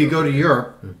don't put If them you in go to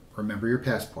Europe, remember your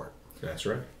passport. That's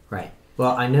right. Right.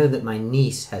 Well, I know that my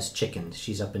niece has chickens.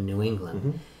 She's up in New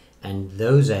England. And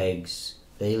those eggs,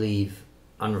 they leave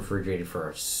unrefrigerated for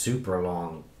a super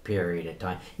long period of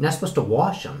time. You're not supposed to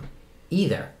wash them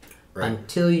either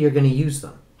until you're going to use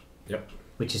them. Yep.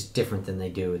 Which is different than they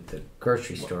do at the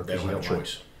grocery store They because don't you have don't a want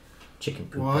choice. chicken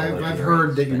poop. Well, all over I've your heard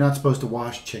eggs, that you're but not supposed to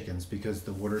wash chickens because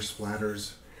the water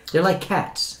splatters. They're like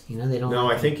cats. You know, they don't.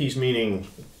 No, I think he's meaning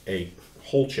a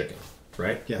whole chicken,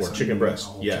 right? Yes, or I'm chicken meaning breast. a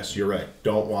whole Yes, chicken. you're right.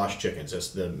 Don't wash chickens. That's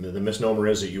the misnomer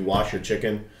is that you wash your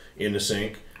chicken in the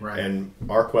sink. Right. And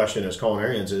our question as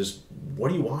culinarians is,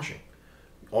 what are you washing?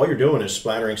 All you're doing is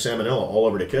splattering salmonella all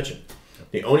over the kitchen.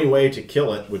 The only way to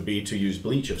kill it would be to use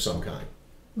bleach of some kind.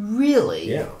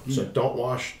 Really? Yeah. So don't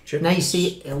wash chickens. Now you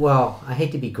see, well, I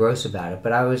hate to be gross about it,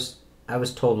 but I was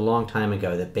told a long time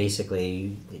ago that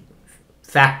basically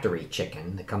factory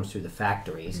chicken that comes through the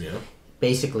factories, Yeah.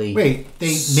 basically. Wait,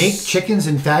 they make chickens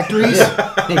in factories?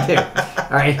 They do.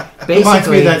 All right. Basically, Reminds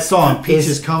me of that song,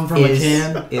 "Peaches Come from a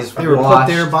Can." Is They were put washed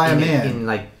there by a in- man. in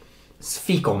like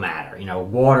fecal matter,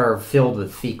 water filled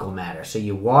with fecal matter. So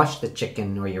you wash the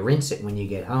chicken or you rinse it when you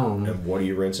get home. And what are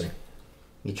you rinsing?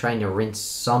 You're trying to rinse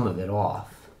some of it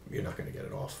off. You're not going to get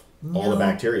it off. No. All the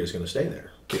bacteria is going to stay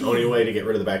there. The only way to get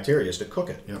rid of the bacteria is to cook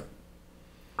it. Yep.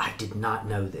 I did not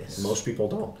know this. Most people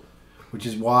don't. Which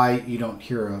is why you don't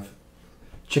hear of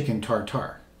chicken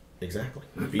tartare. Exactly.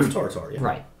 Beef tartare, yeah.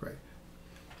 Right. Right.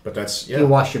 But that's, Do you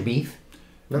wash your beef?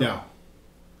 No.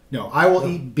 No, I will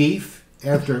eat beef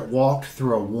after it walked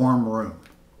through a warm room.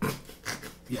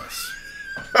 Yes.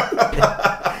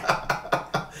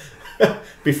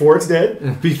 Before it's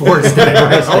dead? Before it's dead.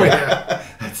 Oh, yeah.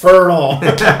 Fur and all.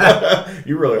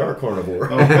 You really are a carnivore.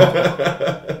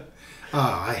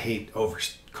 I hate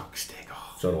overcooked steak.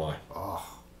 Oh. So do I.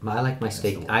 I like my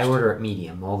steak. I order it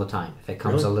medium all the time. If it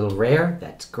comes a little rare,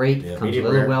 that's great. If it comes a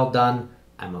little rare. well done,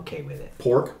 I'm okay with it.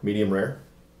 Pork, medium rare.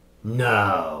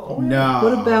 No. No.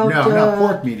 What about not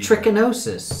pork medium?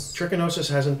 trichinosis?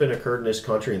 Trichinosis hasn't been occurred in this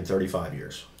country in 35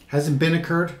 years. Hasn't been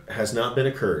occurred? Has not been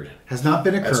occurred. Has not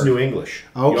been occurred. That's New English.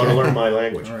 Okay. You ought to learn my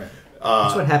language. All right.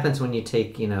 That's what happens when you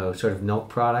take, sort of milk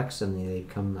products and they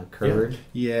become a curd.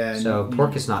 Yeah. So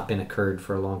pork has not been a curd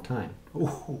for a long time.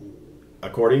 Ooh.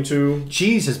 According to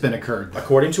Cheese has been occurred.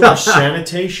 our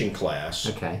sanitation class,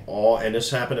 Okay. and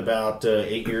this happened about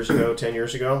 8 years ago, 10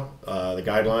 years ago, the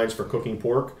guidelines for cooking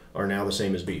pork are now the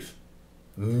same as beef.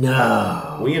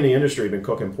 No. We in the industry have been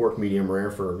cooking pork medium rare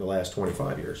for the last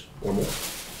 25 years or more.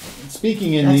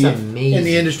 Speaking in That's the amazing.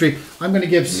 industry, I'm going to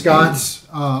give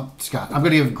I'm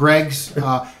going to give Greg's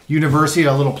university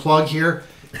a little plug here.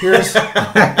 Here's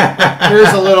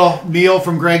a little meal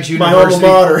from Greg's university. My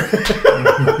alma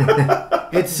mater.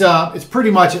 It's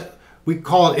pretty much, we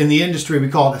call it in the industry, we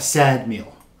call it a sad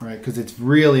meal, right? Because it's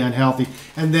really unhealthy.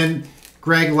 And then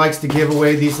Greg likes to give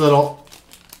away these little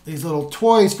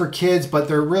toys for kids, but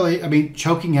they're really,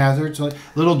 choking hazards. Like,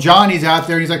 little Johnny's out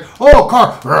there and he's like, oh,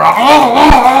 car.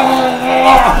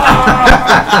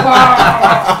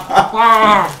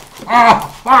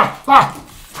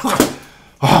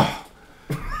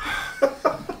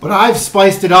 But I've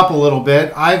spiced it up a little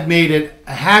bit. I've made it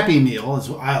a happy meal, is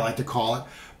what I like to call it,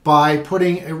 by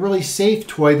putting a really safe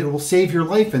toy that will save your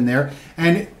life in there.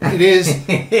 And it is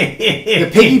the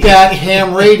piggyback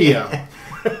ham radio.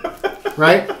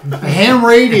 Right? A ham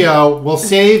radio will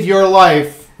save your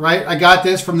life, right? I got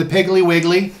this from the Piggly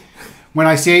Wiggly when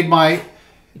I saved my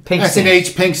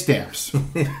S&H pink stamps.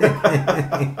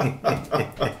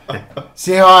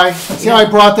 See how I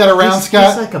brought that around,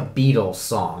 Scott? It's like a Beatles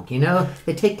song,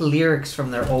 They take lyrics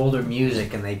from their older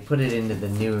music and they put it into the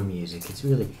newer music.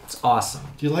 It's awesome.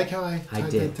 Do you like how I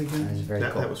did. That That was very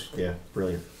cool. That was,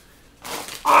 brilliant.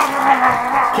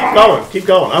 Keep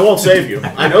going. I won't save you.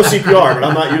 I know CPR, but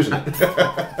I'm not using it.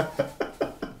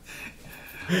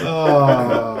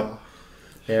 All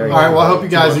right, well, I hope you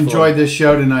guys enjoyed this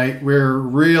show tonight. We're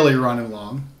really running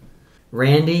long.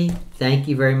 Randy, thank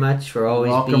you very much for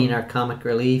always Welcome. being our comic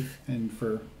relief. And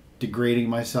for degrading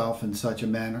myself in such a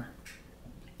manner.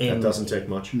 That doesn't take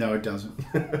much. No, it doesn't.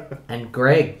 And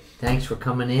Greg, thanks for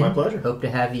coming in. My pleasure. Hope to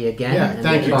have you again. Yeah, and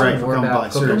thank you, talk Greg, for more coming about by.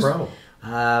 cooking. No problem.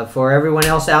 For everyone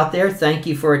else out there, thank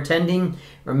you for attending.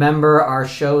 Remember, our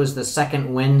show is the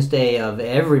second Wednesday of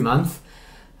every month,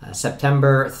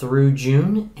 September through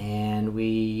June, and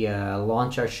we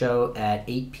launch our show at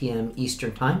 8 p.m.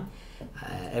 Eastern Time.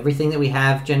 Everything that we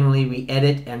have, generally, we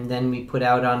edit and then we put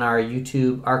out on our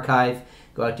YouTube archive.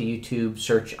 Go out to YouTube,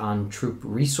 search on Troop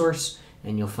Resource,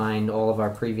 and you'll find all of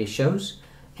our previous shows.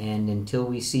 And until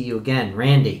we see you again,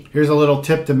 Randy. Here's a little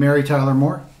tip to Mary Tyler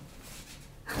Moore.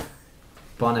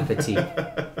 Bon appetit.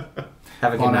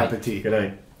 Have a good Bon night. appetit. Good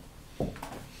night.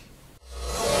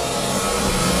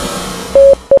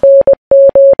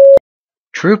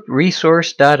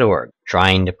 TroopResource.org,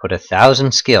 trying to put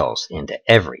 1,000 skills into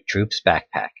every troop's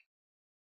backpack.